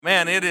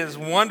Man, it is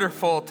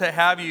wonderful to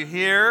have you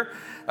here.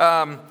 We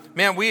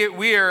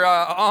are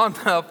on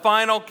the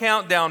final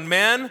countdown.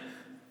 Men,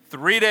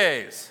 3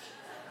 days.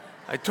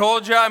 I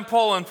told you I'm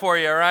pulling for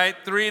you, all right?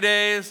 3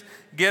 days,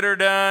 get her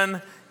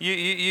done.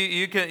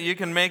 You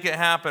can make it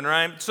happen,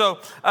 right? So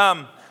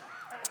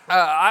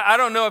I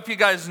don't know if you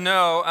guys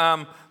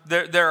know,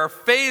 there are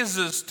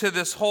phases to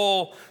this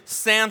whole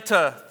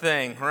Santa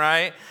thing,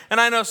 right? And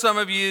I know some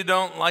of you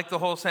don't like the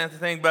whole Santa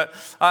thing, but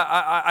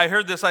I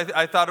heard this,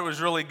 I thought it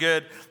was really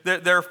good.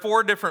 There are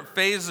 4 different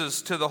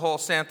phases to the whole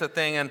Santa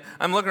thing, and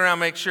I'm looking around to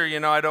make sure,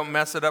 I don't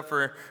mess it up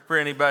for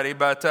anybody.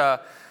 But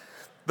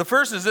the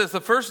first is this, the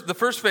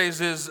first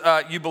phase is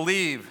you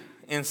believe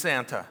in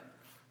Santa,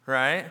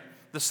 right?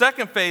 The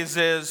second phase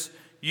is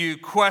you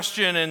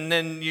question, and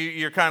then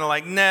you're kind of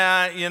like,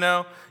 nah,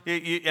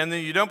 and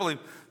then you don't believe.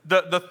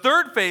 The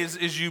third phase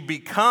is you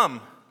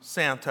become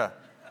Santa,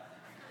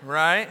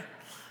 right?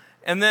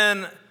 And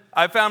then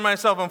I found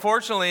myself,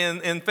 unfortunately,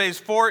 in phase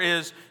 4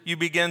 is you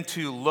begin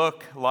to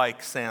look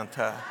like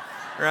Santa,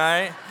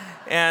 right?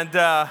 And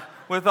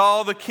with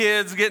all the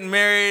kids getting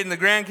married and the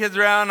grandkids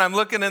around, I'm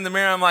looking in the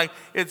mirror, I'm like,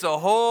 it's a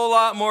whole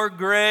lot more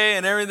gray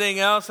and everything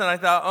else. And I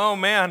thought, oh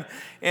man.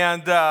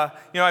 And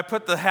I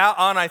put the hat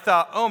on. I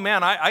thought, oh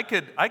man, I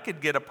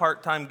could get a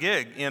part-time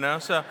gig,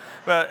 So,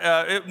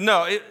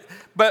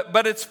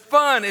 but it's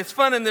fun. It's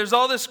fun, and there's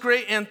all this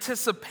great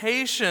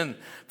anticipation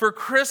for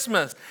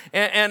Christmas,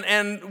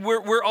 and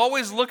we're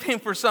always looking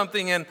for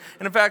something. And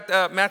in fact,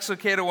 Max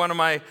Lucado, one of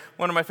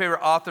my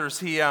favorite authors,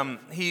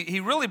 he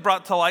really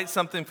brought to light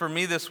something for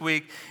me this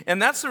week,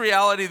 and that's the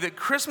reality that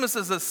Christmas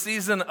is a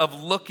season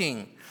of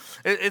looking.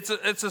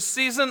 It's a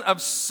season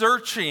of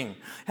searching.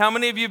 How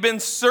many of you have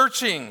been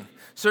searching?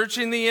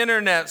 Searching the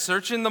internet,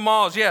 searching the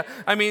malls. Yeah,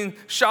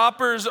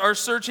 shoppers are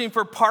searching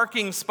for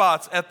parking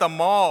spots at the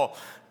mall.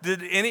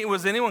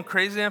 Was anyone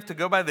crazy enough to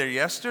go by there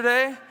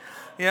yesterday?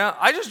 Yeah,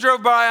 I just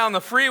drove by on the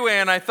freeway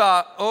and I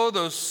thought, oh,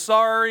 those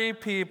sorry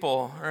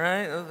people,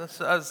 right?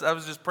 I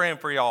was just praying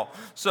for y'all.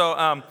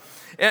 So,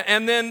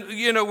 and then,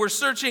 we're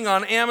searching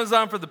on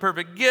Amazon for the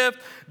perfect gift.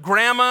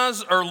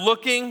 Grandmas are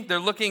looking. They're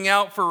looking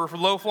out for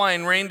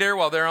low-flying reindeer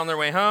while they're on their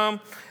way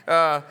home.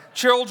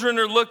 Children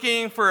are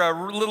looking for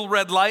a little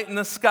red light in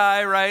the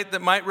sky, right,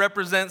 that might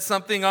represent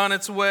something on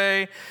its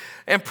way.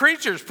 And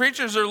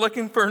preachers are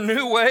looking for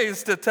new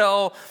ways to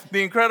tell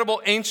the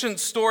incredible ancient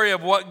story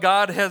of what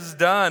God has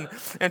done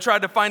and try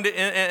to find it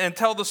and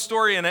tell the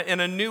story in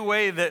a new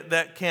way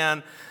that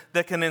can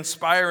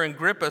inspire and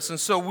grip us. And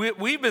so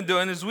we've been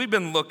doing is we've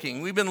been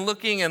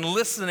looking and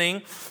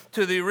listening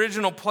to the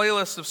original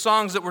playlist of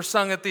songs that were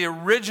sung at the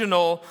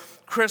original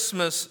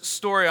Christmas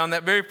story on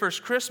that very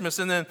first Christmas.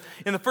 And then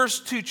in the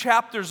first 2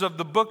 chapters of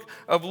the book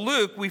of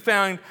Luke, we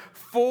found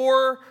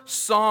 4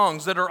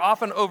 songs that are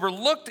often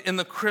overlooked in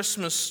the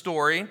Christmas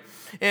story.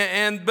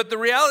 But the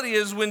reality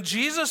is when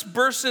Jesus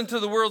bursts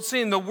into the world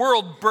scene, the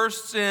world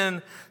bursts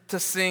into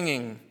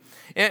singing.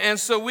 And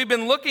so we've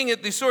been looking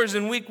at these stories.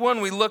 In week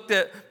 1, we looked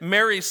at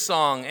Mary's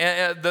song,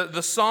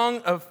 the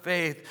song of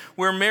faith,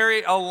 where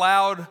Mary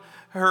allowed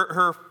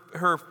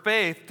her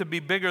faith to be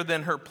bigger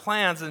than her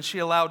plans, and she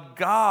allowed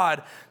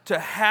God to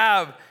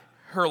have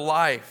her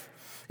life.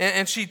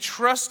 And she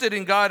trusted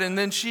in God, and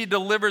then she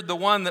delivered the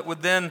one that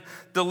would then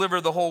deliver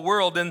the whole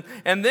world. And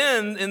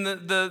then in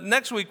the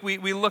next week,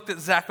 we looked at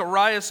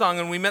Zechariah's song,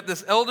 and we met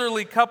this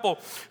elderly couple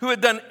who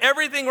had done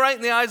everything right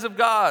in the eyes of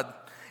God.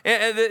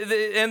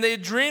 And they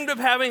dreamed of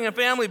having a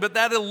family, but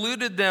that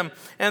eluded them.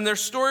 And their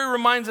story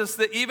reminds us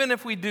that even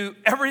if we do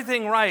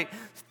everything right,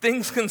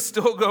 things can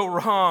still go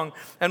wrong,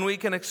 and we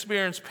can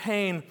experience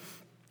pain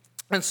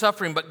and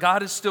suffering, but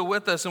God is still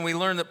with us. And we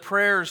learn that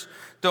prayers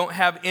don't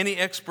have any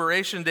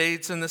expiration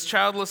dates, and this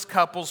childless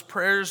couple's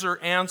prayers are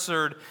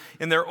answered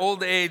in their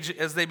old age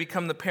as they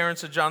become the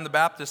parents of John the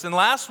Baptist. And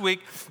last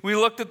week, we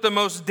looked at the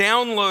most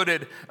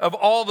downloaded of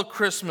all the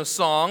Christmas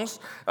songs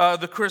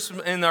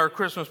in our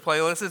Christmas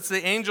playlist. It's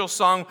the angel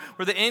song,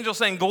 where the angel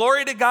sang,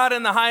 "Glory to God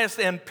in the highest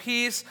and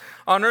peace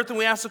on earth." And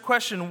we ask the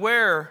question,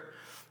 where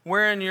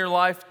in your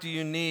life do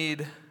you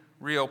need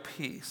real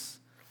peace?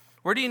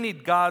 Where do you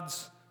need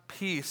God's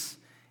peace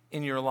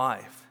in your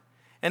life?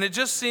 And it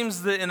just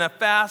seems that in a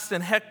fast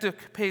and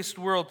hectic-paced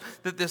world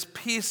that this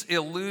peace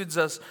eludes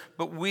us,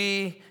 but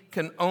we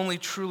can only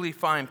truly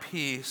find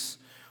peace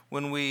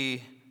when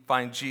we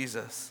find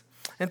Jesus.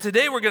 And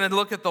today we're going to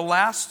look at the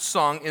last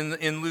song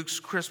in Luke's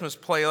Christmas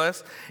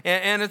playlist.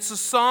 And it's a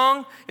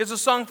song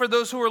for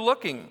those who are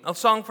looking, a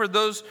song for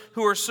those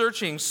who are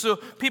searching. So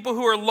people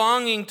who are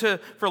longing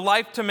for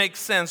life to make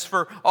sense,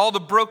 for all the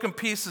broken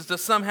pieces to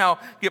somehow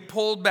get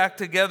pulled back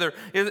together.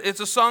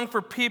 It's a song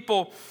for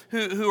people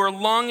who are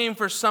longing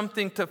for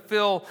something to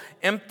fill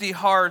empty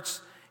hearts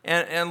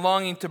and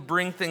longing to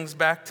bring things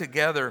back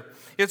together.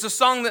 It's a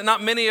song that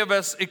not many of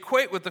us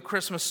equate with the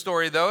Christmas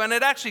story, though, and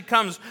it actually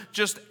comes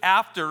just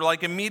after,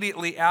 like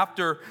immediately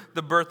after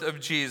the birth of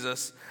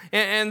Jesus.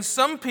 And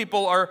some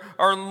people are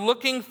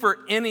looking for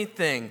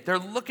anything. They're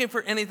looking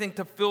for anything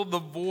to fill the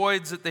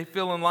voids that they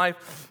feel in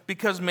life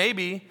because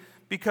maybe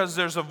because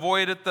there's a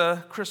void at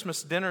the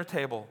Christmas dinner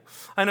table.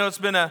 I know it's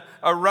been a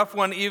rough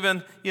one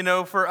even,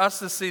 for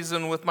us this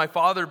season with my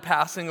father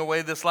passing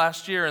away this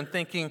last year and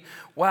thinking,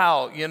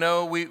 wow,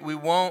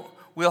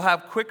 we'll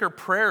have quicker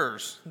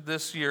prayers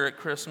this year at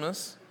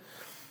Christmas.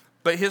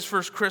 But his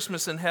first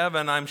Christmas in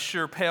heaven, I'm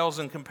sure, pales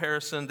in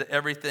comparison to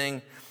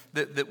everything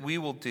that we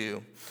will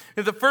do.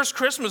 And the first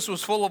Christmas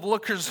was full of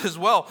lookers as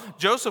well.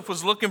 Joseph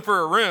was looking for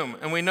a room,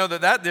 and we know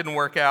that didn't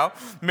work out.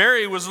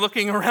 Mary was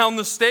looking around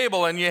the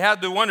stable, and you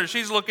had to wonder,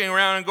 she's looking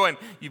around and going,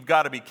 you've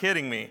got to be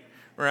kidding me,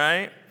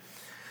 right?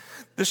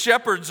 The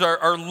shepherds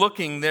are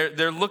looking.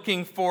 They're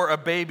looking for a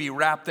baby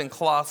wrapped in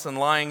cloths and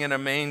lying in a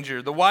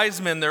manger. The wise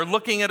men, they're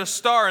looking at a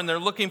star, and they're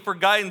looking for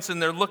guidance, and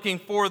they're looking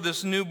for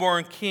this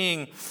newborn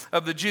king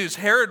of the Jews.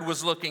 Herod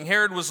was looking.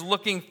 Herod was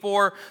looking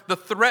for the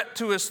threat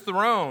to his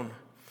throne.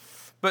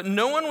 But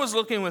no one was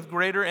looking with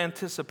greater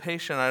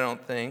anticipation, I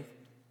don't think,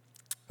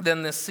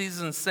 than this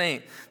seasoned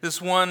saint, this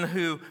one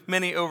who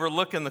many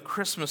overlook in the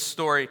Christmas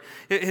story.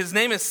 His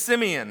name is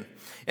Simeon,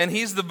 and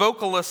he's the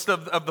vocalist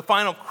of the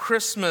final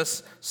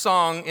Christmas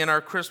song in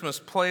our Christmas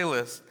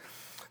playlist.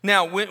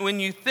 Now, when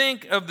you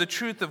think of the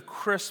truth of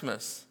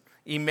Christmas,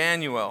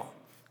 Emmanuel,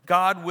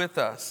 God with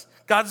us,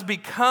 God's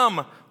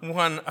become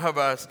one of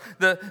us.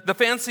 The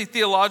fancy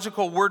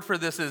theological word for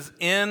this is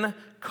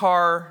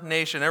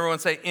incarnation. Everyone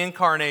say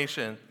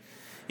incarnation.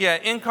 Yeah,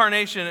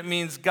 incarnation, it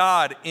means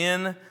God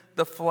in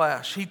the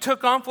flesh. He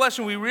took on flesh,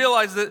 and we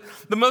realize that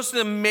the most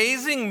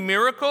amazing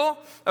miracle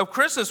of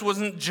Christmas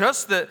wasn't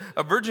just that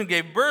a virgin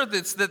gave birth,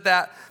 it's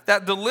that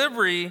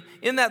delivery,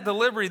 in that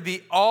delivery,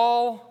 the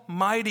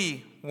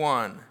Almighty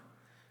One,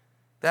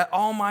 that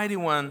Almighty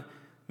One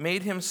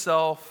made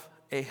himself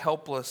a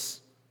helpless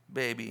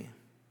baby.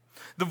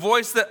 The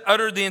voice that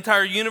uttered the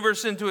entire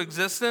universe into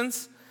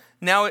existence,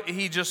 now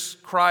he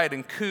just cried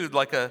and cooed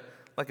like a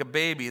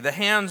baby. The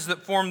hands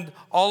that formed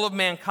all of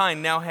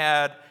mankind now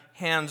had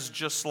hands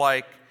just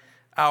like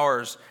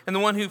ours. And the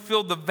one who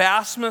filled the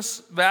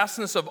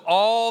vastness of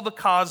all the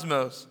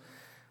cosmos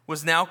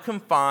was now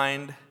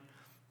confined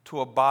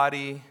to a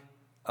body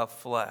of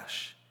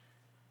flesh.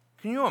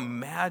 Can you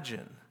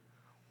imagine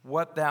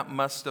what that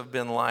must have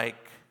been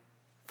like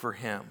for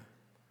him?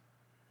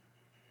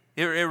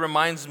 It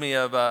reminds me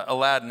of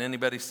Aladdin.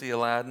 Anybody see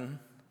Aladdin?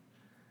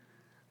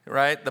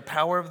 Right? The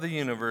power of the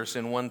universe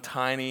in one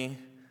tiny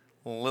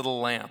little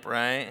lamp,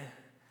 right?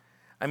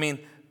 I mean,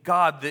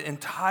 God, the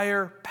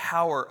entire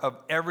power of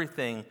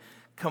everything,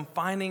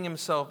 confining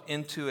himself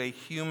into a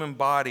human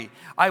body.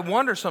 I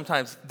wonder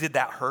sometimes, did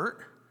that hurt?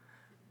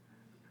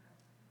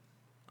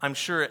 I'm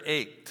sure it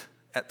ached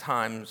at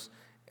times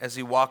as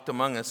he walked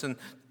among us. And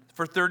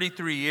for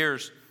 33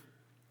 years,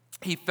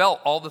 he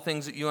felt all the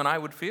things that you and I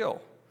would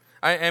feel.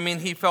 I mean,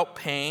 he felt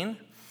pain.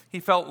 He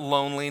felt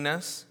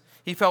loneliness.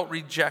 He felt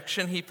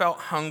rejection. He felt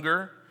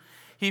hunger.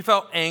 He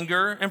felt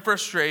anger and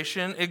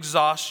frustration,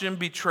 exhaustion,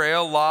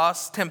 betrayal,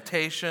 loss,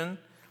 temptation.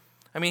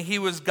 I mean, he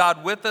was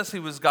God with us. He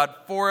was God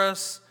for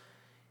us.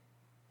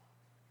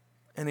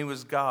 And he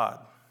was God.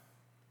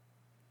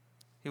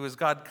 He was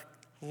God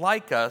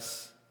like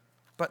us,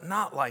 but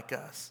not like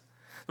us.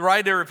 The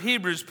writer of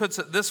Hebrews puts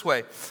it this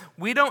way: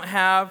 we don't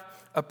have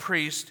a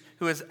priest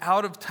who is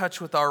out of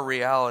touch with our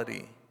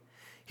reality.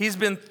 He's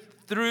been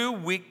through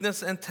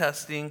weakness and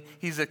testing.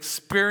 He's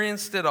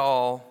experienced it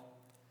all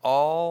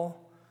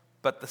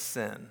but the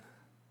sin.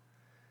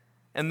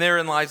 And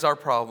therein lies our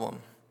problem.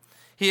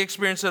 He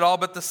experienced it all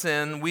but the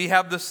sin. We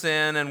have the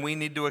sin, and we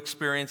need to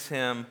experience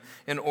him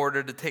in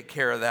order to take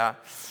care of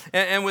that.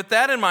 And with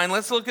that in mind,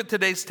 let's look at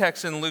today's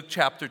text in Luke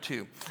chapter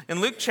 2. In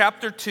Luke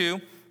chapter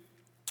 2,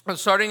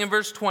 starting in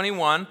verse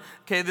 21,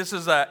 okay, this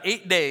is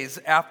 8 days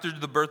after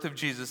the birth of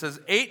Jesus. It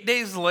says, 8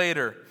 days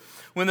later,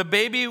 when the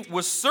baby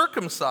was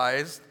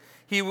circumcised,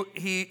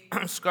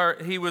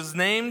 he was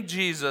named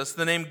Jesus,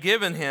 the name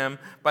given him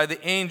by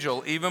the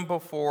angel even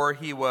before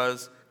he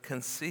was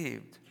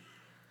conceived.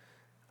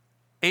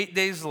 8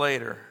 days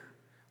later,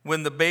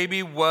 when the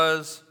baby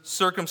was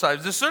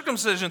circumcised. The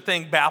circumcision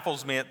thing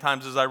baffles me at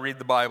times as I read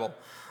the Bible.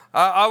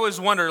 I always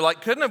wonder,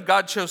 couldn't have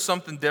God chose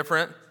something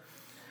different?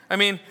 I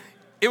mean,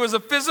 it was a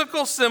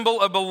physical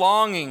symbol of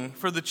belonging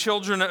for the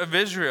children of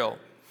Israel.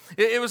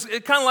 It was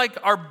kind of like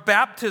our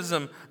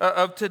baptism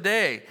of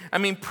today. I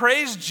mean,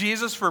 praise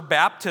Jesus for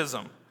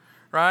baptism,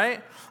 right?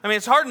 I mean,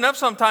 it's hard enough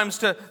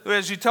sometimes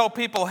as you tell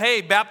people,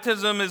 hey,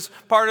 baptism is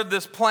part of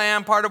this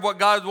plan, part of what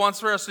God wants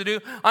for us to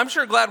do. I'm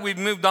sure glad we've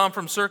moved on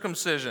from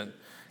circumcision,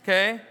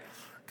 okay?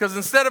 Because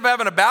instead of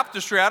having a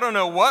baptistry, I don't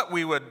know what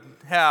we would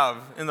have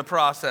in the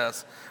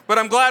process. But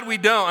I'm glad we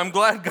don't. I'm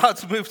glad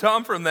God's moved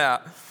on from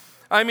that.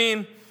 I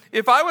mean,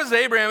 if I was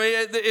Abraham,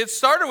 it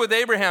started with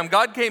Abraham.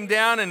 God came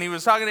down and he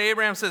was talking to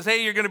Abraham, says,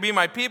 hey, you're going to be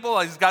my people.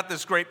 He's got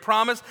this great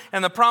promise.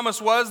 And the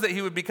promise was that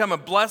he would become a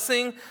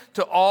blessing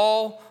to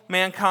all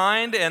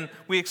mankind. And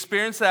we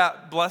experience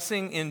that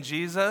blessing in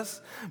Jesus.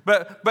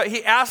 But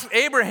he asked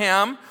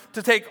Abraham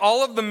to take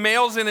all of the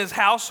males in his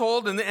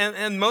household.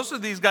 And most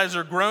of these guys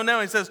are grown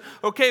now. He says,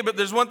 okay, but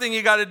there's one thing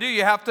you got to do.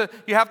 You have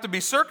to be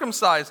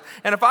circumcised.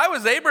 And if I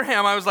was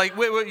Abraham, I was like,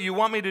 wait, you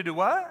want me to do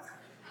what?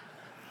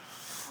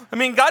 I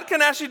mean, God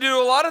can ask you to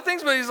do a lot of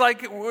things, but he's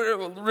like,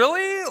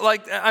 really?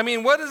 Like, I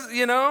mean, what is,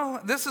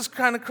 this is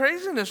kind of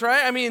craziness,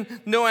 right? I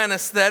mean, no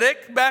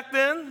anesthetic back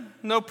then,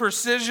 no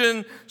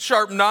precision,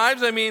 sharp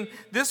knives. I mean,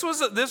 this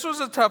was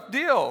a tough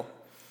deal.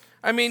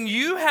 I mean,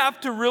 you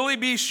have to really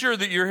be sure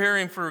that you're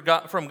hearing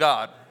from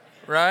God,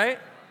 right?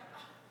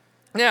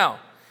 Now,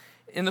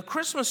 in the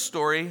Christmas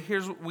story,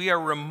 we are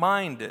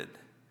reminded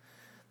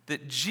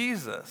that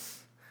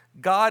Jesus,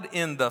 God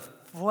in the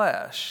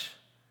flesh,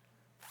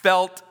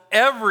 felt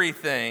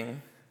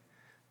everything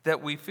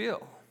that we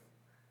feel.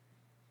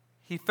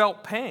 He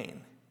felt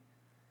pain.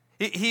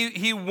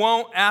 He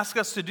won't ask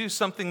us to do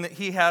something that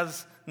he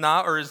has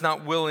not or is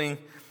not willing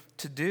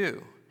to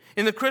do.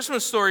 In the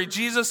Christmas story,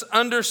 Jesus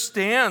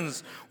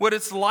understands what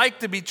it's like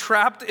to be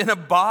trapped in a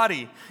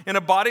body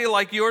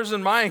like yours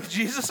and mine.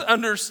 Jesus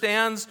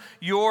understands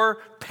your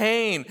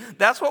pain.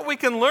 That's what we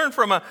can learn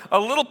from a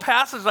little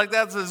passage like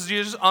that. It says,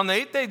 Jesus, on the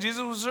 8th day,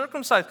 Jesus was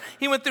circumcised.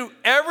 He went through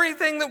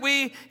everything that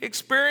we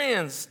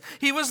experienced.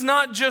 He was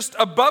not just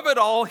above it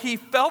all, he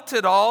felt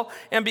it all.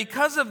 And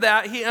because of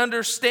that, he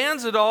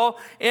understands it all,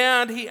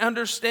 and he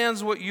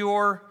understands what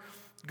you're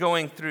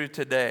going through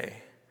today.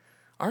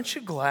 Aren't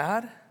you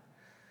glad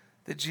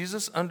that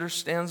Jesus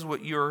understands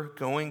what you're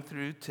going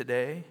through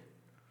today?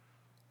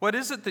 What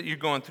is it that you're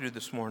going through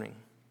this morning?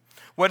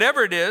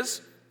 Whatever it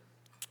is,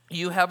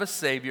 you have a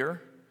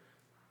Savior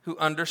who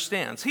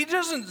understands. He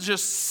doesn't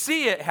just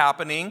see it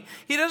happening.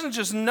 He doesn't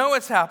just know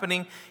it's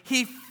happening.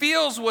 He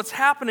feels what's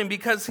happening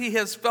because he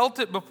has felt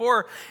it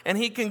before, and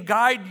he can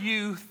guide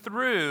you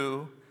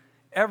through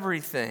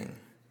everything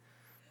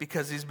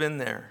because he's been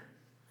there.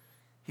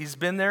 He's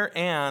been there,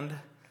 and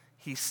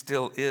he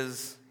still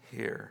is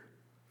here.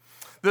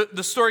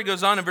 The story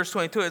goes on in verse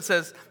 22. It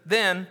says,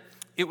 then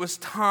it was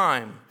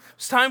time. It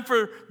was time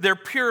for their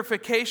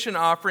purification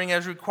offering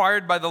as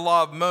required by the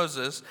law of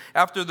Moses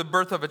after the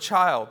birth of a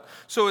child.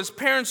 So his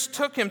parents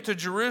took him to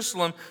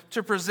Jerusalem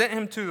to present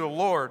him to the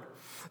Lord.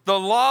 The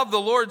law of the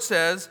Lord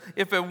says,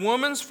 if a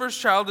woman's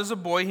first child is a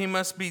boy, he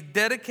must be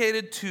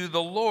dedicated to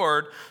the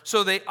Lord.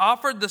 So they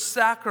offered the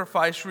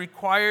sacrifice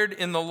required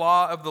in the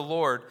law of the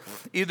Lord,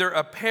 either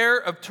a pair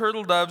of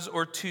turtle doves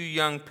or 2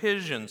 young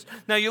pigeons.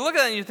 Now you look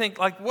at that and you think,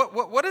 like,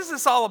 what is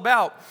this all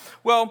about?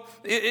 Well,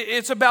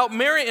 it's about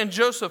Mary and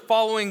Joseph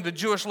following the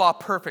Jewish law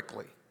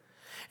perfectly.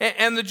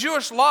 And the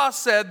Jewish law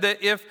said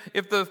that if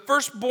the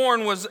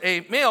firstborn was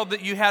a male,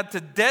 that you had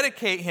to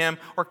dedicate him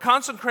or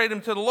consecrate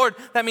him to the Lord.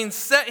 That means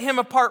set him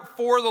apart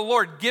for the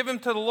Lord, give him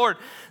to the Lord.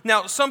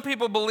 Now, some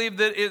people believe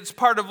that it's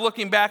part of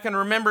looking back and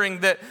remembering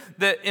that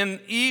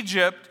in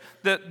Egypt,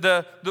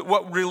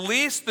 what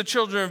released the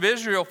children of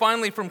Israel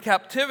finally from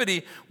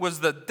captivity was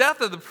the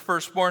death of the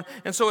firstborn.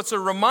 And so it's a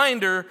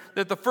reminder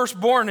that the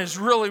firstborn is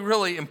really,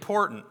 really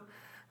important,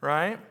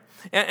 right?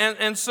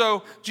 And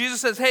so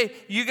Jesus says, hey,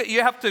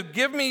 you have to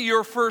give me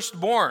your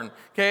firstborn,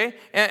 okay?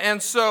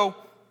 And so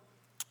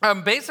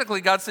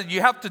basically God said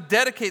you have to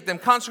dedicate them,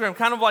 consecrate them,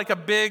 kind of like a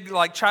big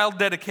child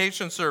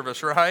dedication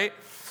service, right?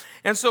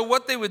 And so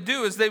what they would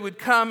do is they would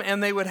come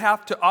and they would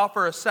have to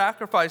offer a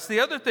sacrifice. The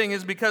other thing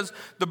is because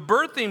the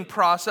birthing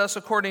process,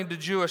 according to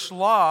Jewish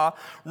law,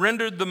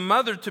 rendered the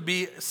mother to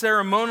be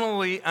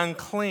ceremonially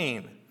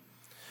unclean.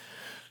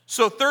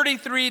 So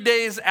 33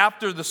 days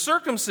after the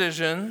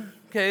circumcision,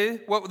 okay,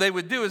 what they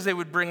would do is they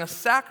would bring a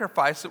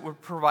sacrifice that would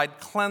provide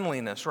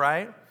cleanliness,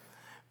 right?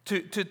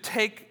 To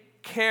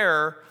take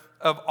care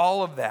of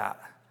all of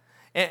that.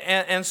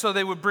 And so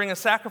they would bring a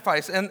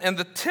sacrifice. And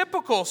the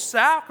typical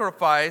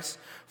sacrifice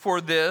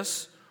for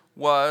this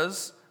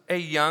was a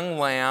young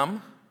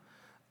lamb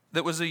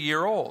that was a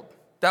year old.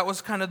 That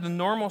was kind of the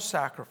normal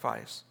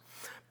sacrifice.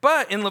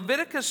 But in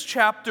Leviticus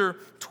chapter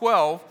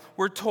 12,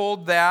 we're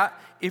told that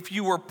if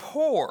you were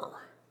poor,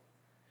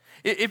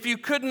 if you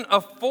couldn't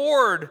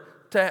afford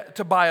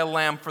to buy a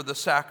lamb for the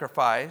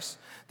sacrifice,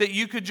 that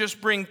you could just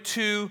bring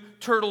 2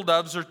 turtle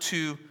doves or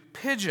 2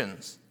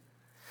 pigeons.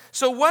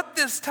 So what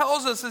this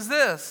tells us is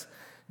this: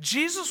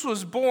 Jesus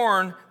was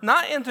born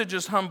not into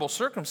just humble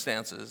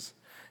circumstances.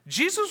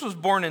 Jesus was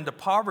born into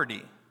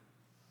poverty.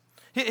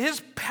 His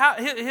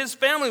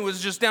family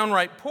was just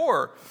downright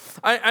poor.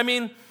 I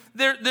mean,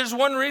 there's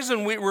one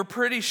reason we're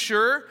pretty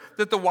sure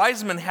that the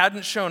wise men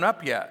hadn't shown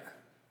up yet.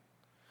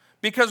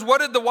 Because what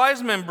did the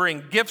wise men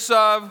bring? Gifts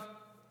of?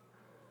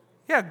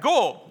 Yeah,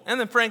 gold, and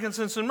then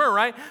frankincense and myrrh,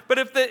 right? But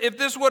if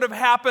this would have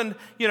happened,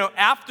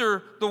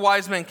 after the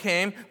wise men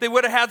came, they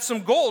would have had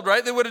some gold,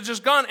 right? They would have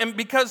just gone, and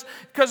because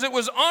it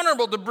was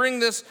honorable to bring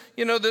this,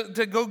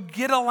 to go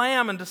get a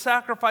lamb and to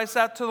sacrifice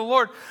that to the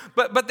Lord.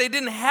 But they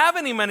didn't have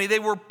any money; they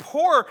were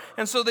poor,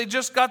 and so they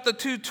just got the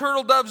 2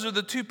 turtle doves or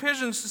the 2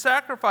 pigeons to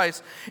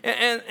sacrifice.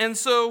 And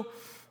so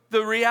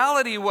the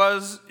reality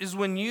is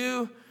when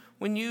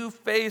you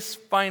face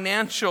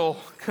financial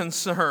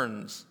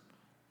concerns.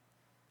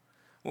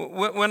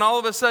 When all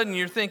of a sudden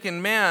you're thinking,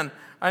 man,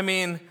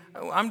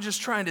 I'm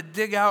just trying to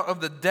dig out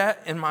of the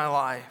debt in my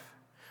life.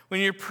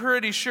 When you're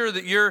pretty sure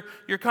that you're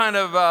kind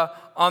of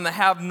on the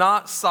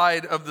have-not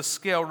side of the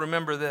scale,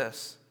 remember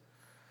this.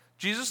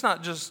 Jesus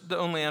not just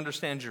only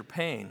understands your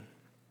pain,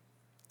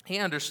 He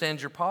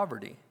understands your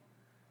poverty.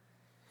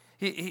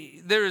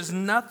 There is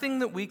nothing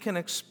that we can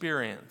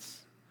experience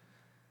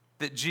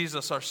that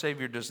Jesus, our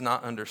Savior, does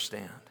not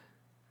understand.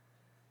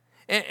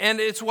 And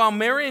it's while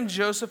Mary and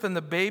Joseph and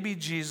the baby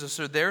Jesus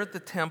are there at the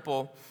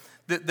temple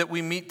that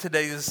we meet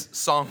today's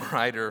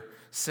songwriter,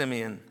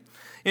 Simeon.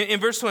 In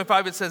verse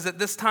 25, it says, "At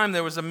this time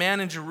there was a man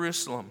in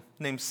Jerusalem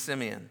named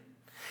Simeon,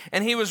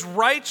 and he was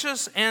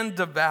righteous and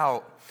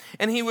devout,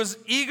 and he was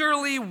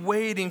eagerly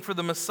waiting for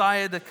the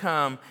Messiah to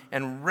come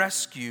and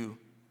rescue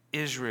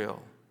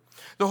Israel.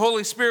 The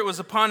Holy Spirit was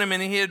upon him,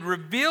 and he had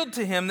revealed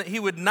to him that he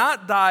would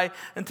not die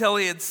until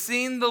he had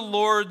seen the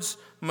Lord's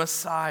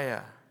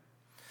Messiah.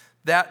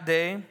 That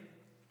day,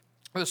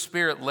 the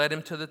Spirit led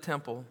him to the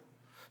temple.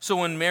 So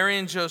when Mary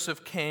and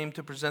Joseph came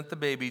to present the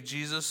baby,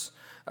 Jesus,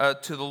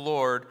 to the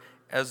Lord,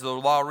 as the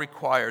law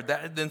required,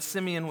 then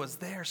Simeon was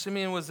there.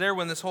 Simeon was there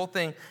when this whole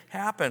thing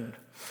happened.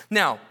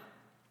 Now,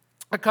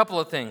 a couple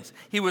of things.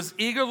 He was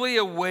eagerly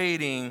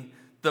awaiting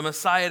the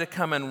Messiah to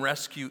come and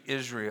rescue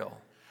Israel.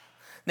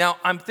 Now,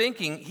 I'm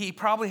thinking he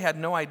probably had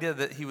no idea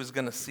that he was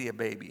going to see a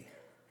baby.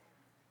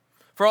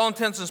 For all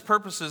intents and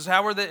purposes,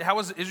 how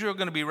was Israel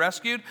going to be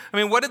rescued? I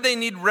mean, what did they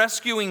need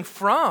rescuing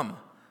from?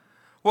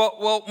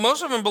 Well,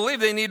 most of them believe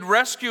they need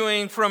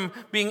rescuing from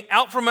being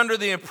out from under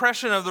the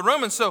oppression of the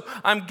Romans. So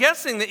I'm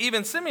guessing that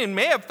even Simeon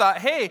may have thought,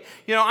 hey,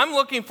 I'm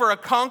looking for a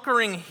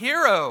conquering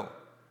hero.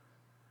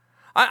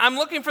 I'm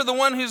looking for the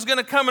one who's going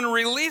to come and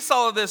release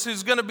all of this,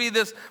 who's going to be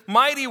this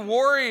mighty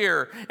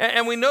warrior.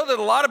 And we know that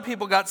a lot of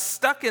people got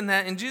stuck in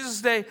that in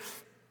Jesus' day,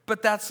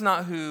 but that's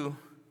not who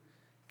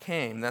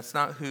came. That's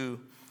not who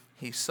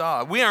he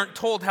saw. We aren't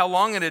told how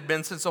long it had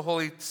been since the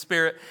Holy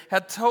Spirit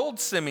had told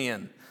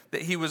Simeon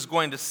that he was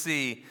going to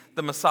see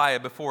the Messiah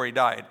before he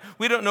died.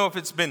 We don't know if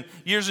it's been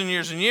years and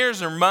years and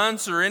years or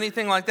months or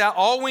anything like that.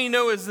 All we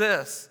know is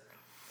this,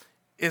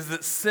 is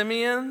that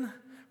Simeon,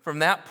 from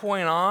that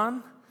point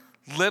on,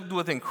 lived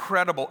with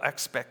incredible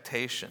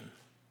expectation.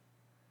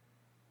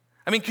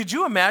 I mean, could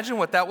you imagine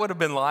what that would have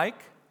been like?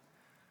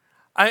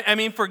 I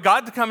mean, for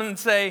God to come in and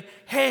say,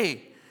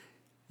 hey,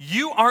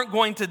 you aren't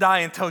going to die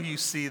until you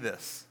see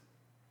this.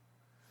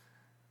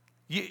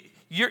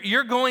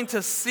 You're going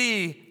to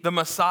see the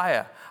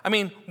Messiah. I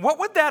mean, what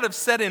would that have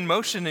set in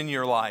motion in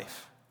your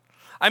life?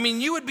 I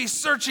mean, you would be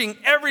searching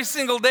every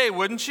single day,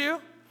 wouldn't you?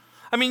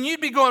 I mean,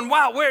 you'd be going,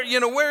 wow,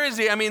 where is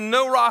he? I mean,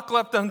 no rock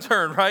left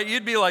unturned, right?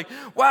 You'd be like,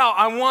 wow,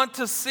 I want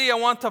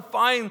to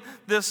find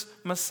this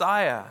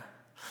Messiah.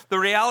 The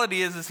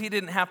reality is he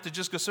didn't have to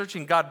just go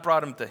searching. God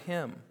brought him to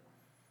him.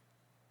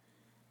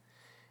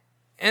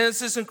 And it's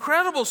this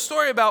incredible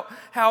story about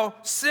how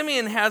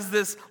Simeon has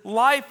this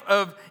life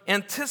of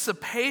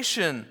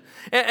anticipation.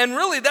 And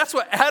really, that's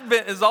what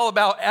Advent is all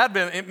about.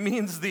 Advent, it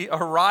means the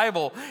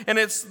arrival. And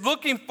it's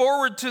looking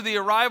forward to the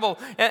arrival.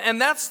 And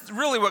that's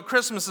really what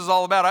Christmas is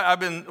all about.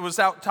 I was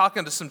out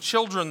talking to some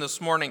children this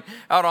morning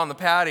out on the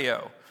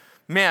patio.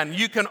 Man,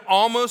 you can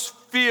almost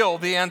feel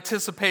the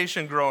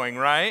anticipation growing,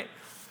 right?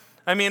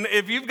 I mean,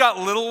 if you've got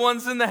little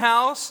ones in the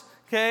house,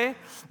 okay,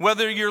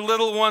 whether your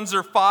little ones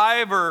are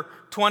 5 or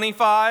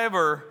 25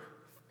 or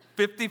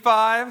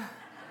 55,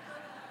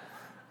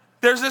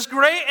 there's this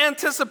great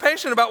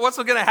anticipation about what's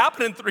going to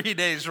happen in 3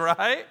 days,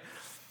 right?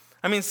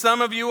 I mean,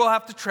 some of you will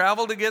have to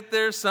travel to get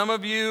there. Some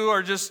of you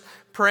are just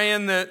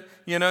praying that,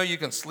 you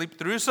can sleep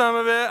through some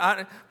of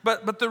it.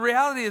 But the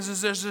reality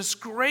is there's this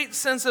great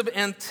sense of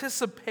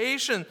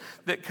anticipation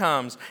that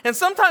comes. And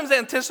sometimes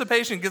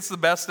anticipation gets the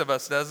best of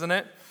us, doesn't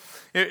it?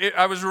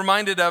 I was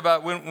reminded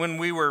of when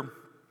we were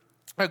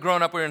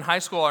growing up, we were in high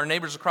school, our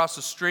neighbors across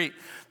the street,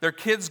 their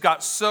kids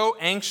got so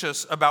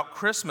anxious about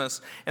Christmas,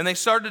 and they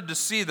started to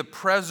see the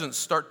presents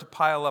start to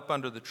pile up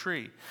under the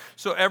tree.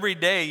 So every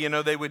day,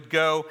 they would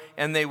go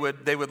and they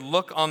would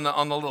look on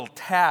the little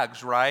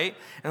tags, right?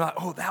 And like,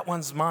 oh, that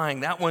one's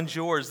mine, that one's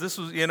yours. This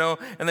was,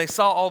 and they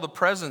saw all the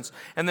presents.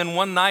 And then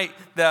one night,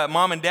 the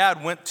mom and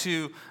dad went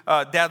to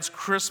Dad's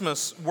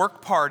Christmas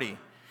work party,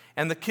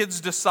 and the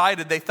kids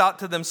decided, they thought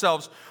to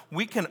themselves,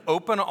 we can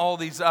open all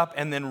these up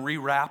and then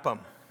rewrap them.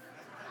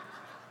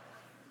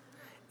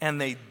 And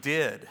they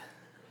did.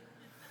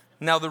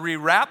 Now, the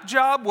rewrap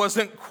job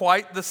wasn't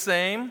quite the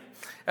same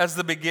as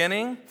the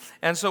beginning.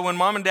 And so when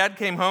mom and dad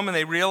came home and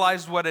they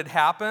realized what had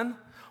happened,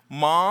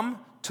 mom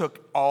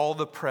took all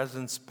the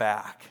presents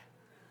back.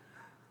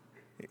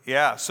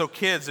 Yeah, so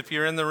kids, if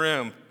you're in the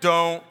room,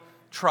 don't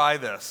try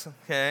this,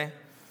 okay?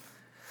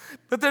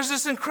 But there's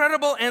this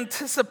incredible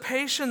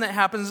anticipation that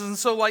happens. And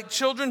so like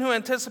children who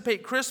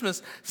anticipate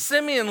Christmas,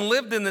 Simeon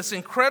lived in this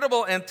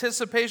incredible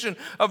anticipation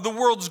of the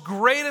world's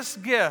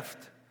greatest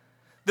gift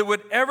that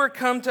would ever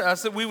come to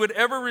us, that we would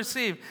ever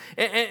receive.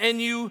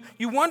 And you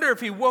wonder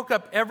if he woke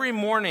up every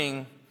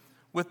morning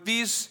with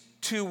these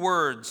 2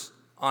 words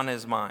on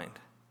his mind.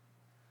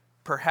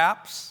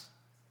 Perhaps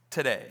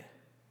today.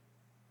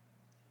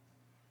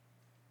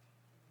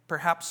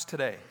 Perhaps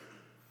today.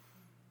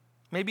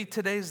 Maybe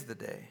today's the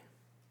day.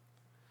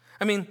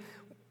 I mean,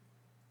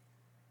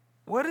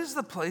 what is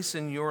the place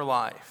in your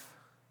life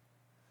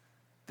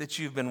that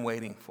you've been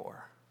waiting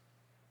for?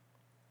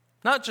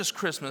 Not just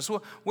Christmas.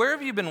 Where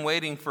have you been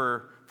waiting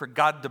for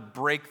God to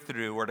break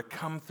through or to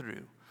come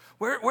through?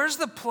 Where's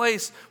the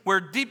place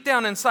where deep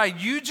down inside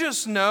you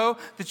just know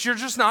that you're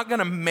just not going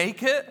to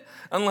make it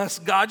unless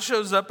God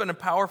shows up in a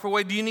powerful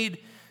way? Do you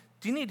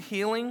need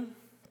healing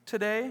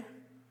today?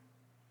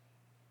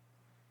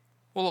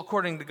 Well,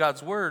 according to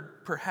God's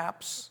word,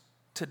 perhaps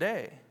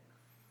today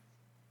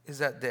is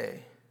that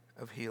day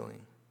of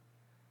healing.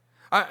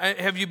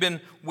 Have you been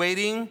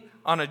waiting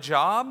on a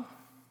job?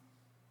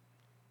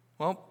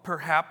 Well,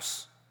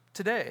 perhaps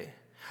today.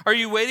 Are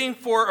you waiting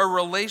for a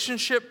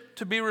relationship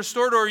to be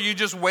restored, or are you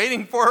just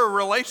waiting for a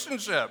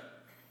relationship?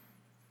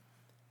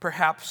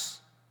 Perhaps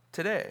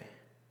today.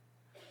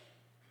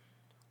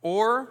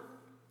 Or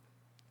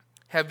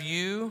have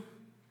you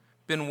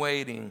been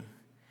waiting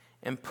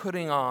and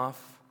putting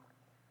off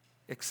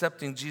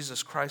accepting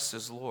Jesus Christ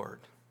as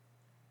Lord?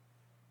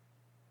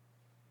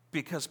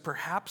 Because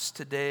perhaps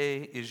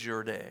today is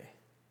your day.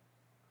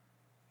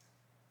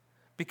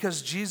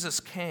 Because Jesus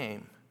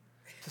came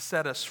to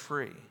set us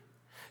free.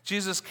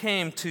 Jesus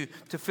came to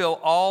fill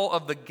all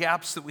of the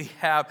gaps that we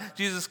have.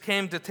 Jesus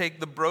came to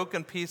take the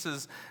broken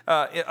pieces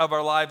of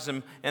our lives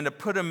and to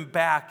put them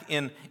back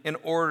in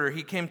order.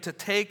 He came to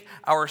take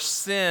our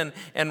sin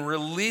and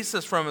release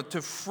us from it,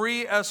 to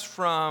free us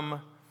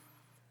from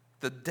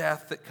the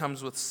death that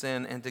comes with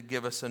sin and to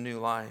give us a new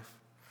life.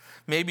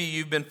 Maybe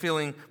you've been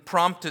feeling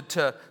prompted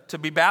to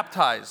be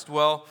baptized.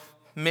 Well,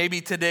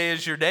 maybe today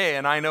is your day,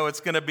 and I know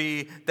it's going to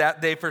be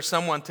that day for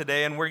someone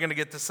today, and we're going to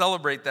get to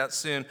celebrate that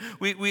soon.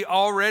 We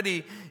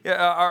already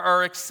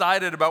are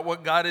excited about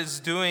what God is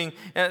doing.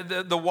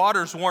 The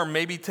water's warm.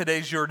 Maybe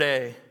today's your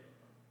day.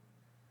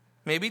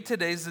 Maybe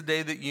today's the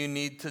day that you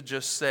need to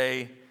just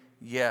say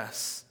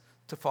yes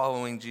to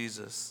following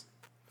Jesus.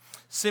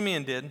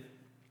 Simeon did.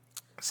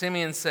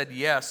 Simeon said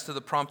yes to the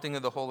prompting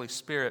of the Holy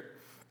Spirit,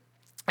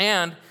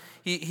 and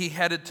he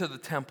headed to the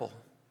temple.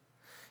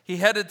 He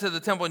headed to the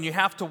temple, and you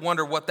have to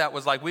wonder what that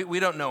was like. We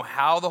don't know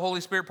how the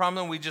Holy Spirit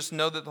prompted him. We just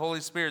know that the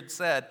Holy Spirit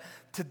said,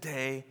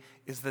 today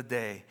is the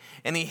day.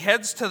 And he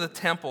heads to the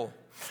temple.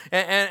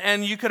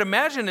 And you could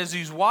imagine as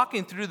he's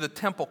walking through the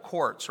temple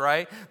courts,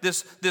 right?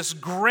 This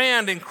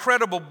grand,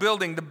 incredible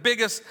building, the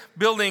biggest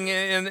building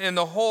in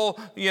the whole,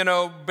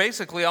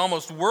 basically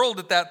almost world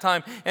at that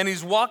time. And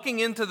he's walking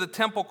into the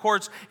temple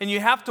courts, and you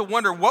have to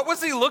wonder, what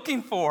was he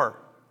looking for?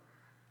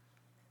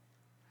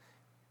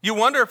 You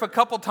wonder if a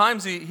couple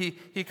times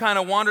he kind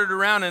of wandered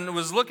around and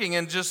was looking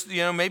and just,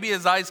 maybe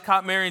his eyes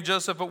caught Mary and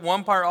Joseph at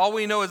one part. All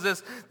we know is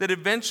this, that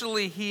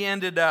eventually he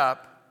ended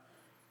up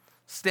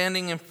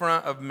standing in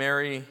front of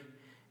Mary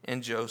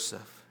and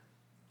Joseph.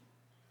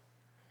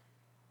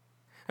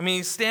 I mean,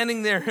 he's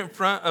standing there in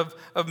front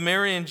of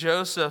Mary and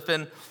Joseph,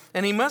 and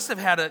he must have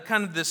had a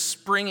kind of this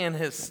spring in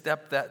his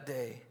step that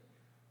day.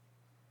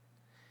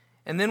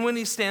 And then when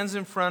he stands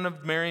in front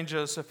of Mary and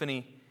Joseph and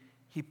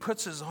he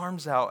puts his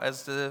arms out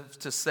as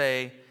to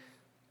say,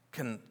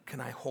 can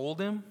I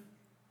hold him?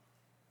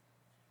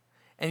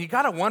 And you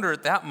got to wonder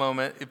at that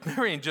moment if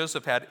Mary and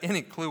Joseph had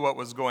any clue what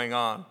was going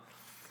on.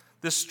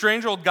 This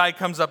strange old guy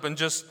comes up and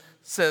just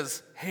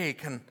says, hey,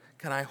 can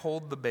I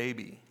hold the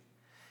baby?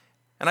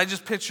 And I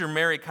just picture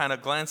Mary kind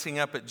of glancing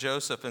up at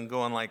Joseph and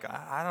going like,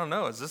 I don't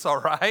know, is this all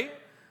right?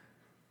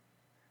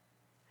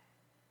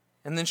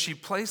 And then she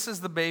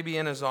places the baby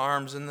in his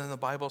arms, and then the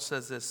Bible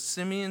says this,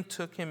 Simeon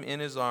took him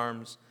in his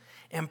arms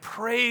and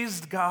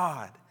praised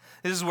God.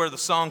 This is where the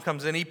song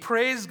comes in. He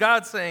praised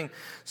God, saying,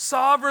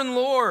 Sovereign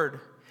Lord,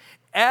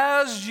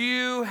 as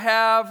you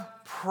have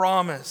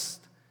promised,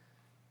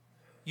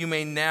 you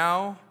may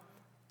now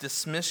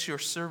dismiss your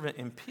servant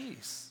in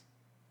peace.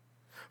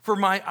 For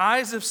my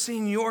eyes have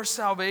seen your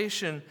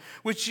salvation,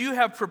 which you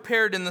have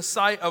prepared in the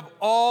sight of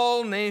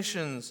all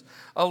nations,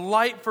 a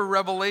light for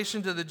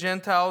revelation to the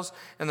Gentiles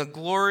and the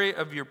glory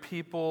of your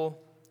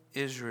people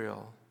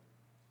Israel.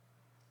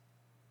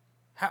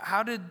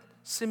 How did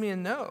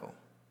Simeon know?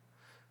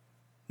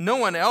 No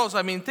one else.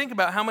 I mean, think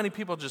about how many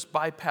people just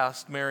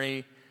bypassed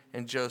Mary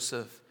and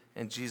Joseph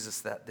and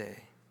Jesus that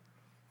day,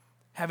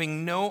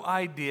 having no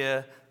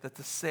idea that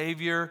the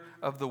Savior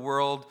of the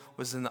world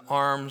was in the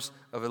arms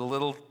of a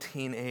little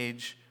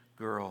teenage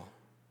girl.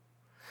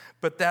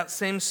 But that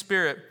same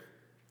Spirit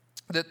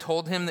that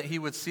told him that he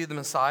would see the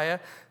Messiah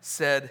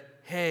said,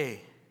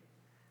 hey,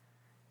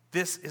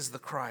 this is the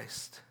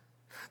Christ.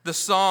 The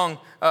song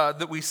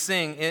that we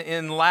sing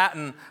in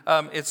Latin,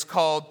 it's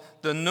called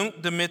the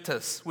Nunc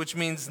Dimittis, which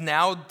means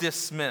now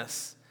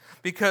dismiss.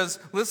 Because,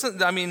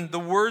 listen, I mean, the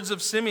words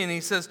of Simeon, he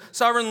says,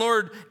 Sovereign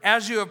Lord,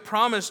 as you have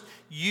promised,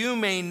 you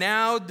may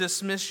now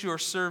dismiss your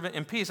servant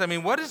in peace. I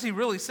mean, what is he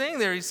really saying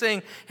there? He's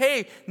saying,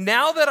 hey,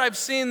 now that I've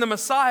seen the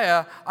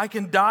Messiah, I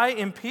can die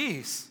in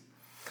peace.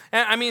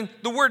 And I mean,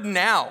 the word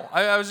now,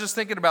 I was just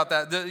thinking about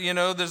that.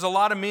 There's a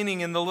lot of meaning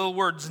in the little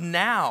words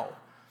now.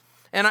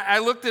 And I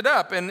looked it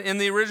up, and in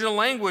the original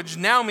language,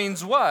 now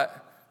means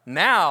what?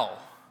 Now.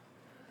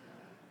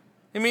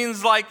 It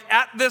means like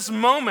at this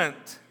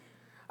moment.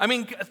 I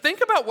mean,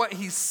 think about what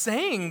he's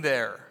saying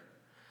there.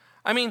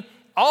 I mean,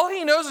 all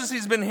he knows is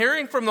he's been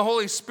hearing from the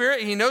Holy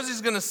Spirit. He knows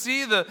he's going to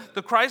see the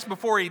Christ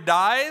before he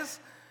dies.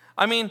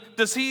 I mean,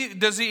 does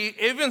he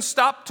even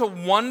stop to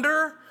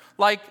wonder,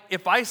 like,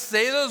 if I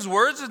say those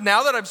words,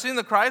 now that I've seen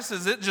the Christ,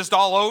 is it just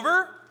all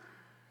over?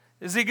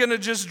 Is he going to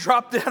just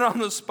drop dead on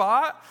the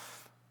spot?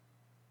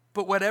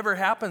 But whatever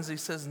happens, he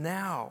says,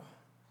 now,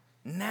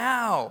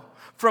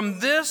 from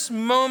this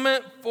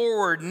moment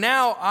forward,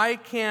 now I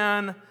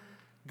can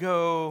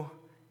go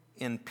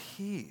in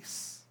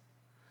peace.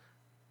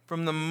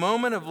 From the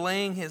moment of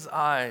laying his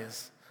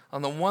eyes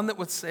on the one that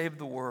would save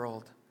the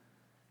world,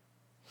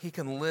 he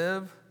can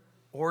live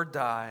or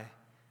die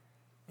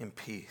in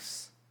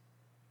peace.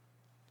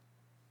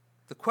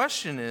 The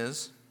question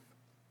is,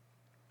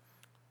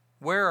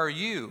 where are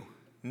you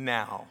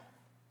now?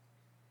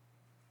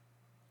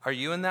 Are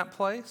you in that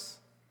place?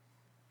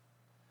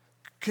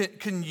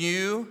 Can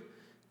you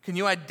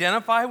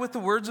identify with the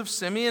words of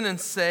Simeon and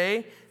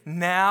say,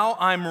 now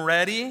I'm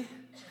ready?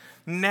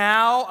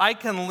 Now I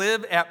can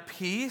live at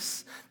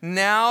peace?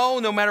 Now,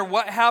 no matter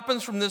what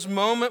happens from this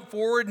moment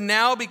forward,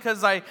 now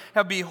because I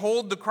have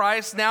behold the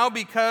Christ, now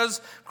because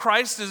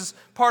Christ is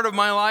part of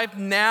my life,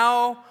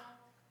 now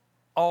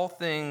all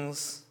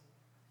things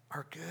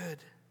are good.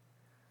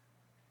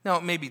 Now,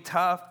 it may be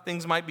tough.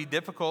 Things might be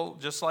difficult,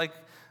 just like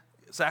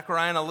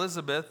Zechariah and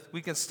Elizabeth.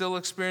 We can still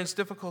experience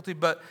difficulty,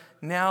 but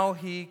now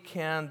he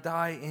can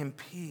die in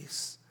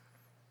peace.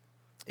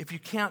 If you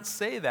can't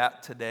say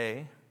that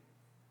today,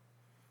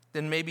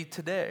 then maybe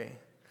today,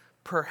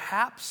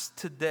 perhaps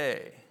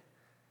today,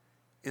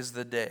 is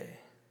the day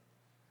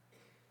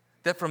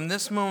that from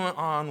this moment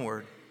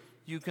onward,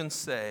 you can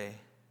say,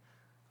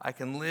 I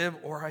can live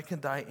or I can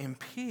die in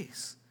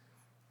peace.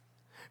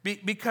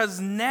 Because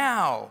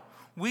now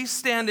we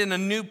stand in a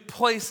new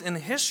place in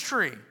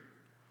history.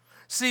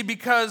 See,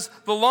 because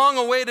the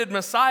long-awaited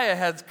Messiah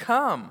has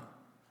come.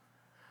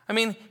 I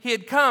mean, he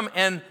had come,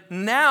 and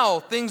now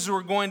things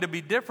were going to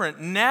be different.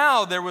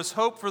 Now there was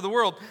hope for the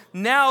world.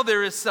 Now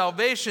there is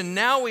salvation.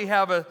 Now we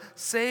have a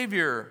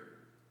Savior.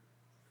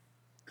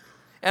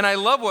 And I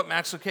love what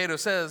Max Lucado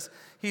says.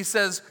 He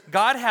says,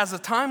 God has a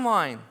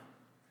timeline.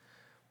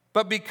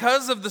 But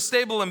because of the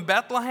stable in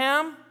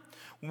Bethlehem,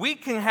 we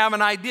can have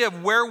an idea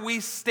of where we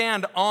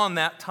stand on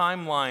that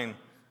timeline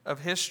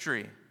of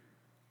history.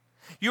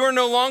 You are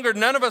no longer,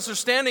 none of us are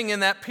standing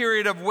in that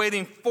period of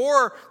waiting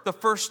for the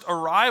first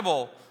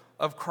arrival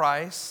of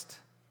Christ.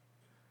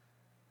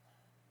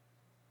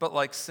 But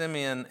like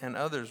Simeon and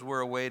others,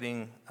 we're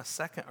awaiting a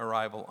second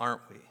arrival,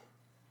 aren't we?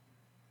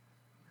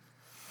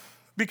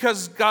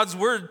 Because God's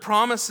word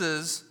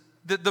promises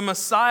that the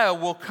Messiah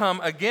will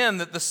come again,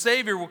 that the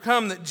Savior will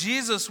come, that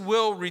Jesus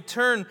will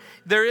return.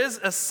 There is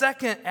a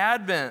second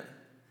advent.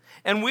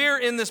 And we're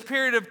in this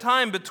period of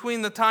time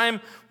between the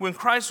time when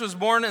Christ was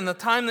born and the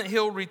time that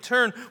he'll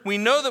return. We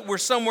know that we're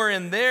somewhere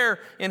in there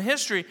in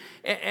history.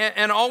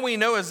 And all we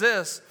know is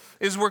this,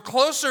 is we're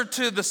closer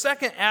to the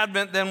second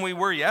advent than we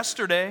were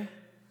yesterday.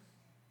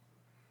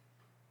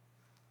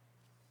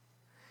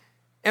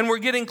 And we're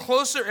getting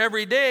closer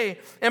every day.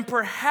 And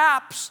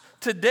perhaps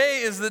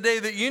today is the day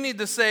that you need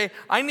to say,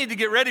 I need to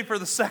get ready for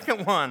the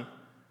second one.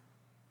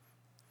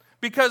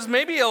 Because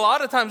maybe a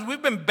lot of times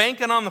we've been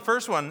banking on the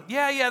first one.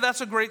 Yeah,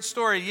 that's a great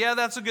story. Yeah,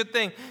 that's a good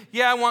thing.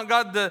 Yeah, I want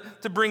God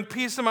to bring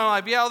peace in my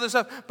life. Yeah, all this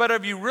stuff. But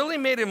have you really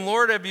made him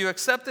Lord? Have you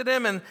accepted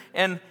him?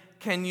 And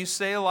can you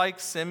say like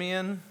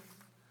Simeon,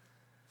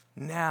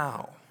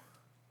 now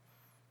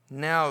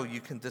you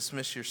can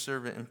dismiss your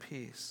servant in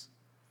peace.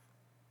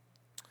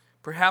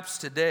 Perhaps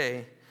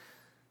today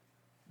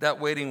that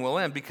waiting will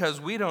end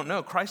because we don't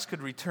know. Christ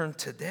could return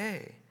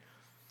today.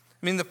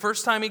 I mean, the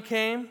first time he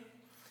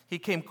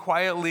came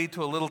quietly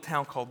to a little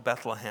town called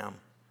Bethlehem,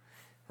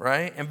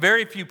 right? And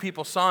very few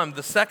people saw him.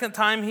 The second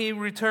time he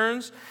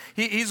returns,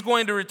 he's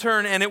going to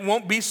return and it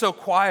won't be so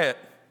quiet.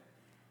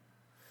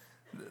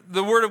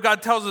 The Word of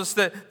God tells us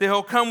that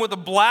he'll come with a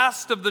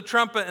blast of the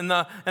trumpet and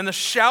the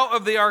shout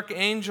of the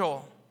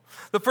archangel.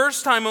 The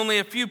first time only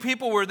a few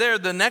people were there.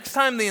 The next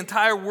time the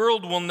entire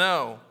world will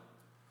know.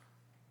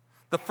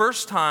 The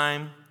first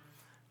time,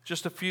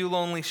 just a few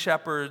lonely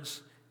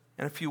shepherds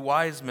and a few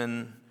wise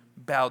men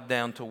bowed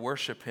down to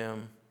worship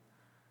him.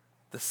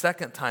 The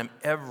second time,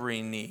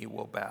 every knee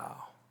will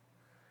bow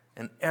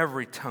and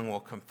every tongue will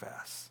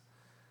confess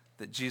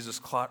that Jesus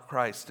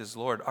Christ is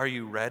Lord. Are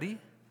you ready?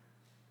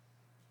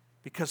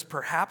 Because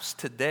perhaps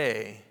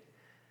today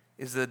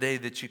is the day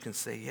that you can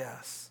say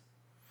yes.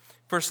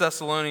 1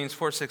 Thessalonians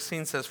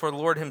 4:16 says, For the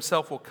Lord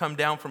himself will come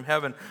down from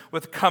heaven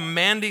with a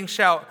commanding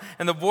shout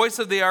and the voice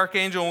of the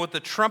archangel and with the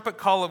trumpet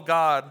call of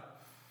God.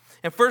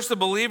 And first the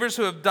believers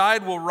who have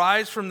died will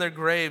rise from their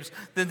graves.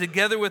 Then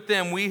together with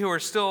them, we who are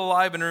still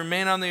alive and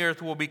remain on the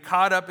earth will be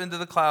caught up into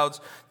the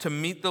clouds to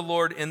meet the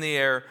Lord in the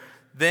air.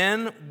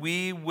 Then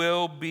we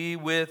will be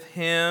with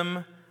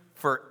him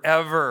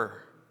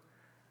forever.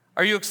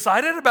 Are you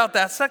excited about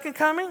that second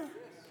coming?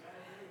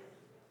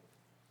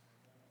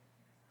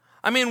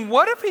 I mean,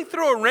 what if he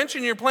threw a wrench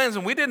in your plans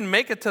and we didn't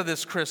make it to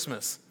this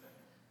Christmas?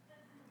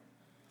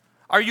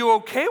 Are you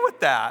okay with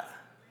that?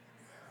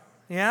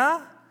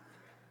 Yeah?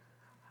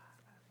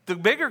 The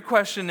bigger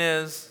question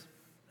is,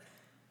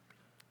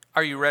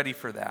 are you ready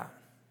for that?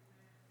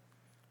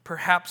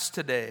 Perhaps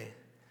today.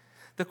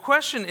 The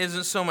question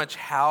isn't so much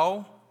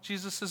how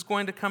Jesus is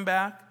going to come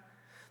back.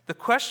 The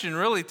question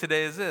really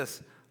today is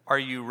this: are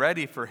you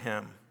ready for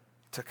him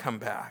to come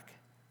back?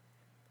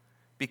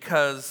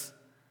 Because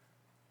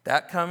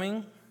that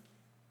coming,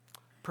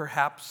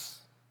 perhaps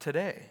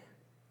today.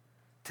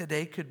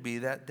 Today could be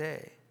that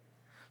day.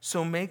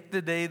 So make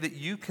the day that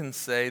you can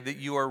say that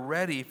you are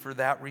ready for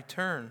that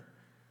return.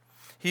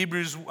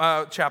 Hebrews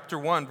chapter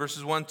 1,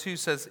 verses 1-2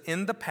 says,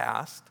 in the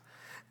past,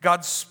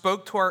 God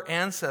spoke to our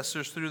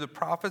ancestors through the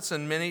prophets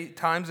in many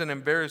times and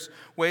in various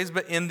ways,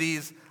 but in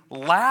these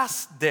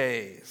last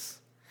days,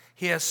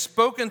 he has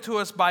spoken to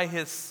us by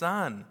his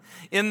Son.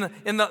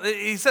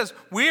 He says,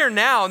 we are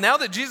now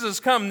that Jesus has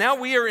come, now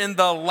we are in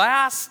the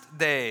last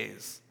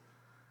days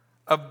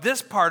of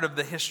this part of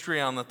the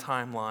history on the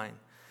timeline.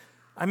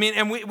 I mean,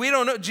 and we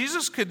don't know.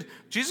 Jesus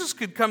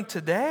could come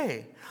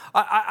today.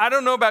 I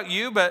don't know about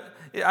you, but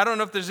I don't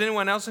know if there's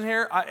anyone else in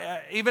here.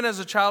 Even as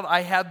a child,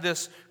 I had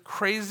this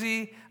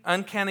crazy,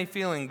 uncanny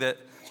feeling that,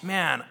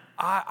 man,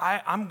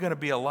 I'm going to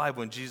be alive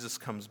when Jesus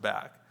comes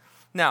back.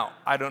 Now,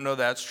 I don't know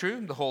that's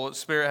true. The Holy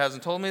Spirit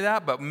hasn't told me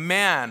that. But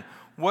man,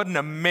 what an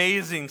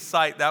amazing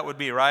sight that would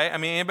be, right? I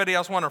mean, anybody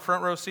else want a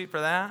front row seat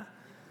for that?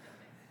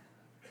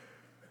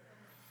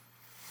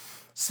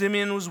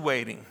 Simeon was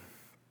waiting.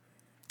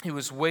 He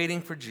was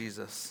waiting for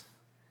Jesus.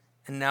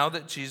 And now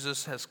that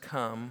Jesus has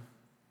come,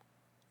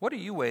 what are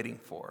you waiting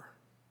for?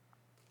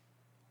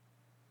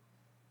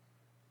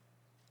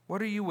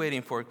 What are you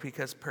waiting for?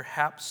 Because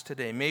perhaps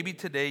today, maybe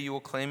today you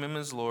will claim him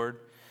as Lord.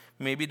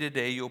 Maybe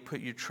today you'll put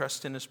your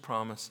trust in his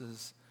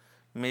promises.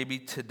 Maybe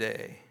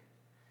today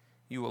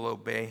you will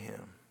obey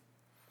him.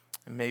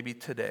 And maybe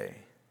today,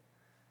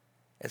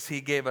 as he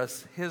gave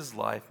us his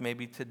life,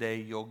 maybe today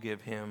you'll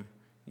give him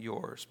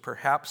yours.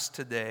 Perhaps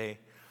today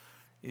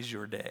is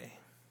your day.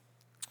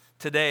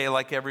 Today,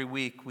 like every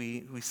week,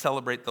 we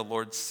celebrate the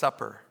Lord's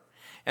Supper.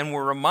 And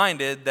we're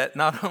reminded that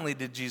not only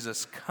did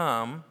Jesus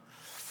come,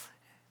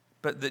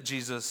 but that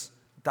Jesus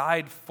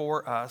died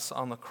for us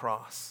on the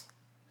cross.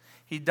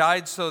 He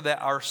died so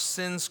that our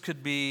sins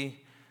could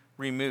be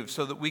removed,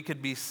 so that we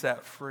could be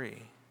set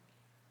free.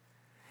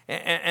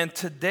 And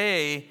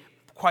today,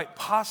 quite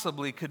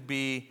possibly, could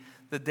be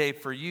the day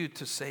for you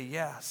to say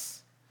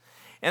yes.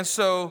 And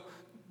so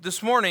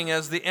this morning,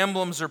 as the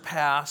emblems are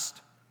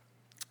passed,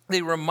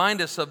 they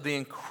remind us of the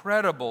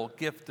incredible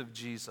gift of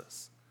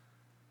Jesus.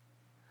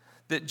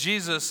 That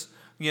Jesus,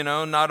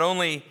 not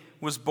only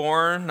was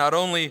born, not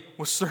only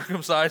was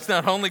circumcised,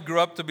 not only grew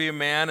up to be a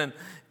man and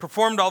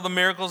performed all the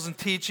miracles and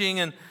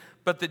teaching,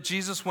 but that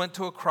Jesus went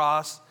to a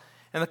cross,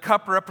 and the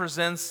cup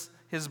represents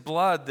his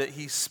blood that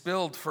he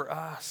spilled for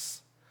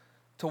us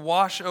to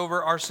wash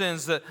over our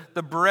sins.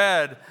 The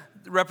bread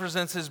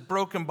represents his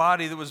broken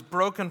body that was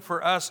broken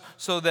for us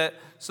so that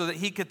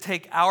he could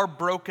take our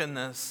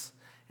brokenness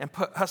and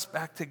put us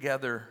back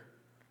together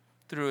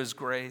through his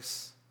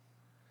grace.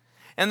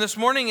 And this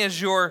morning,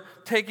 as you're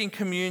taking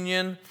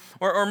communion,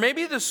 or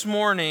maybe this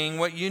morning,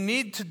 what you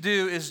need to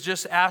do is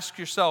just ask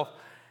yourself,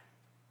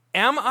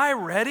 am I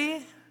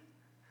ready?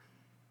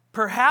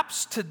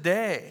 Perhaps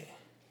today.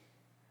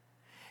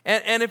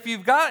 And if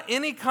you've got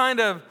any kind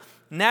of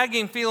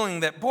nagging feeling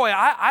that, boy,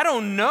 I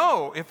don't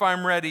know if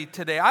I'm ready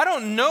today. I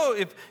don't know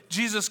if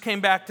Jesus came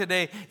back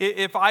today,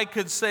 if I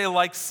could say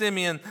like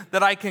Simeon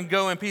that I can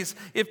go in peace.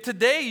 If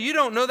today you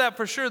don't know that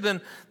for sure,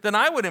 then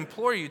I would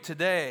implore you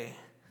today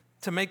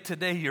to make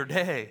today your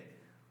day.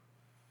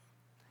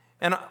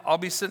 And I'll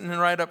be sitting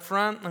right up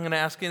front. I'm going to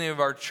ask any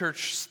of our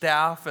church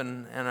staff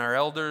and our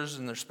elders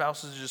and their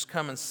spouses to just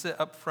come and sit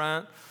up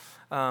front.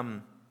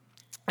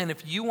 And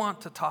if you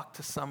want to talk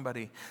to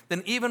somebody,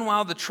 then even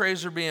while the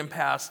trays are being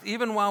passed,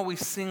 even while we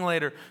sing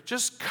later,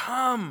 just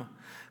come.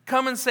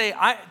 Come and say,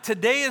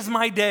 today is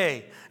my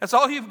day. That's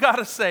all you've got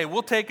to say.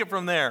 We'll take it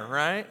from there,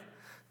 right?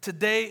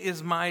 Today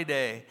is my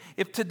day.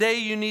 If today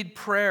you need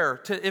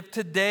prayer, if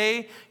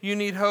today you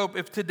need hope,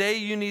 if today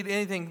you need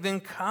anything,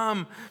 then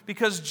come.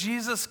 Because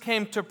Jesus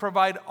came to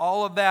provide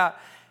all of that.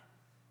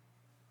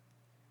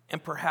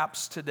 And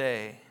perhaps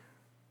today,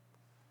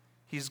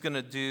 he's going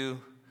to do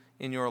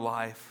in your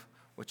life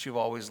what you've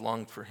always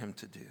longed for him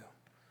to do.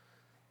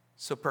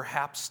 So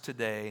perhaps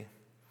today,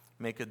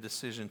 make a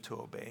decision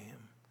to obey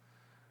him.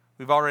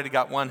 We've already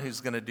got one who's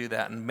going to do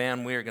that, and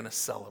man, we are going to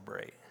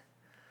celebrate.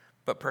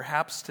 But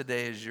perhaps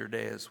today is your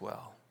day as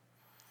well.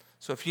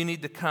 So if you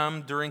need to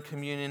come during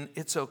communion,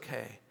 it's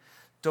okay.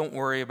 Don't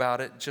worry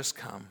about it. Just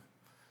come.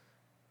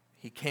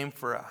 He came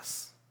for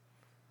us.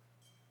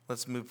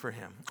 Let's move for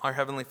him. Our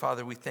Heavenly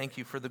Father, we thank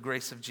you for the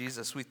grace of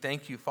Jesus. We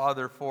thank you,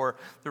 Father, for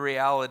the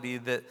reality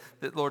that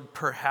Lord,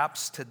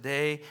 perhaps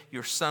today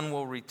your Son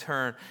will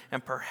return,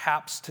 and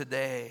perhaps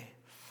today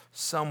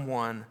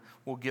someone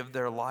will give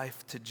their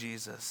life to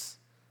Jesus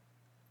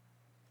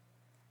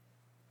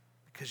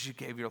because you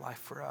gave your life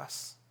for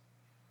us.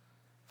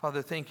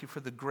 Father, thank you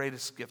for the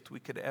greatest gift we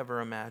could ever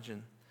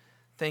imagine.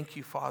 Thank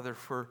you, Father,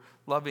 for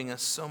loving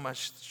us so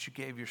much that you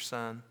gave your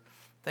Son.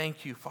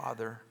 Thank you,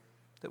 Father,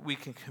 that we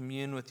can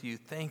commune with you.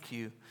 Thank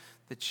you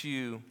that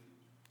you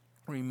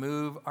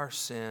remove our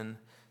sin,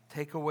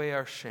 take away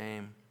our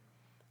shame,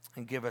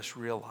 and give us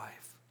real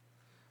life.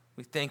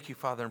 We thank you,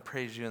 Father, and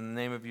praise you in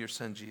the name of your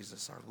Son,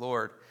 Jesus, our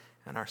Lord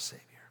and our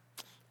Savior.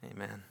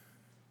 Amen.